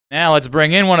Now let's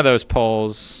bring in one of those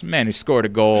polls. Man who scored a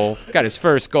goal. Got his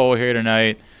first goal here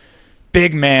tonight.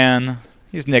 Big man.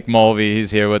 He's Nick Mulvey.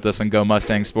 He's here with us on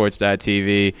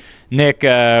GoMustangSports.tv. Nick,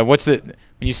 what's it when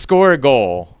you score a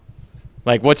goal?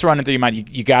 Like, what's running through your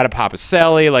mind? You got to pop a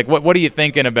celly. Like, what are you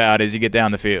thinking about as you get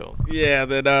down the field? Yeah,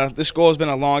 this goal has been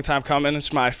a long time coming.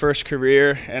 It's my first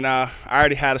career, and I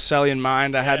already had a celly in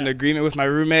mind. I had an agreement with my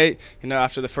roommate.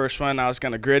 After the first one, I was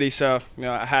going to gritty, so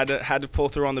I had to pull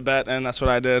through on the bet, and that's what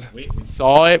I did. We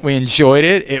saw it. We enjoyed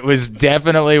it. It was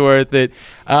definitely worth it.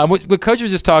 What Coach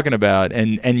was just talking about,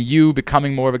 and you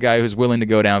becoming more of a guy who's willing to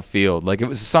go downfield. Like, it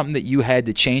was something that you had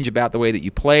to change about the way that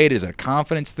you played. Is it a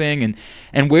confidence thing?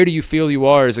 And where do you feel you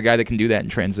are as a guy that can do that in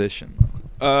transition?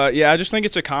 Yeah, I just think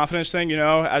it's a confidence thing.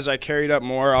 As I carried up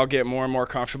more, I'll get more and more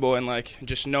comfortable in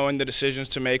just knowing the decisions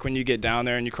to make when you get down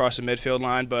there and you cross the midfield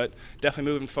line. But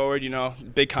definitely moving forward,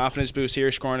 big confidence boost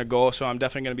here, scoring a goal. So I'm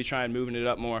definitely going to be trying moving it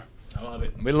up more. I love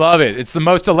it. We love it. It's the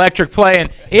most electric play,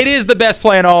 and it is the best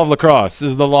play in all of lacrosse,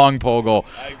 is the long pole goal.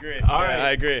 I agree. All right.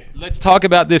 I agree. Let's talk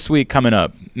about this week coming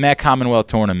up. MAC Commonwealth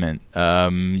Tournament.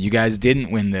 You guys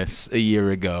didn't win this a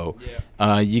year ago.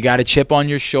 Yeah. You got a chip on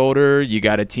your shoulder. You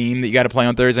got a team that you got to play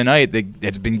on Thursday night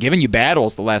that's been giving you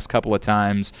battles the last couple of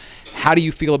times. How do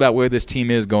you feel about where this team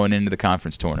is going into the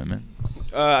conference tournament?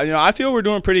 I feel we're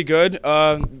doing pretty good.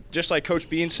 Just like Coach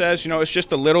Bean says, it's just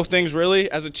the little things really.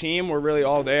 As a team, we're really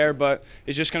all there, but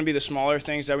it's just going to be the smaller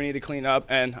things that we need to clean up,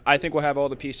 and I think we'll have all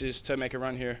the pieces to make a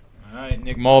run here. All right,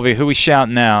 Nick Mulvey, who we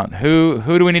shouting out? Who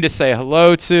do we need to say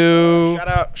hello to?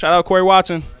 Shout out Corey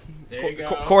Watson. There you go.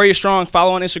 Corey is strong.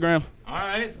 Follow on Instagram. All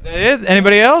right.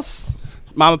 Anybody else?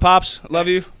 Mama Pops, love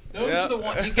you. Those are the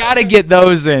ones. You got to get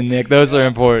those in, Nick. Those are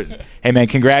important. Hey, man,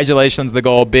 congratulations. The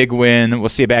goal, big win. We'll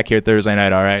see you back here Thursday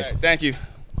night, all right? Thank you.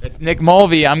 It's Nick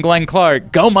Mulvey. I'm Glenn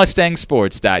Clark.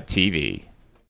 GoMustangSports.tv.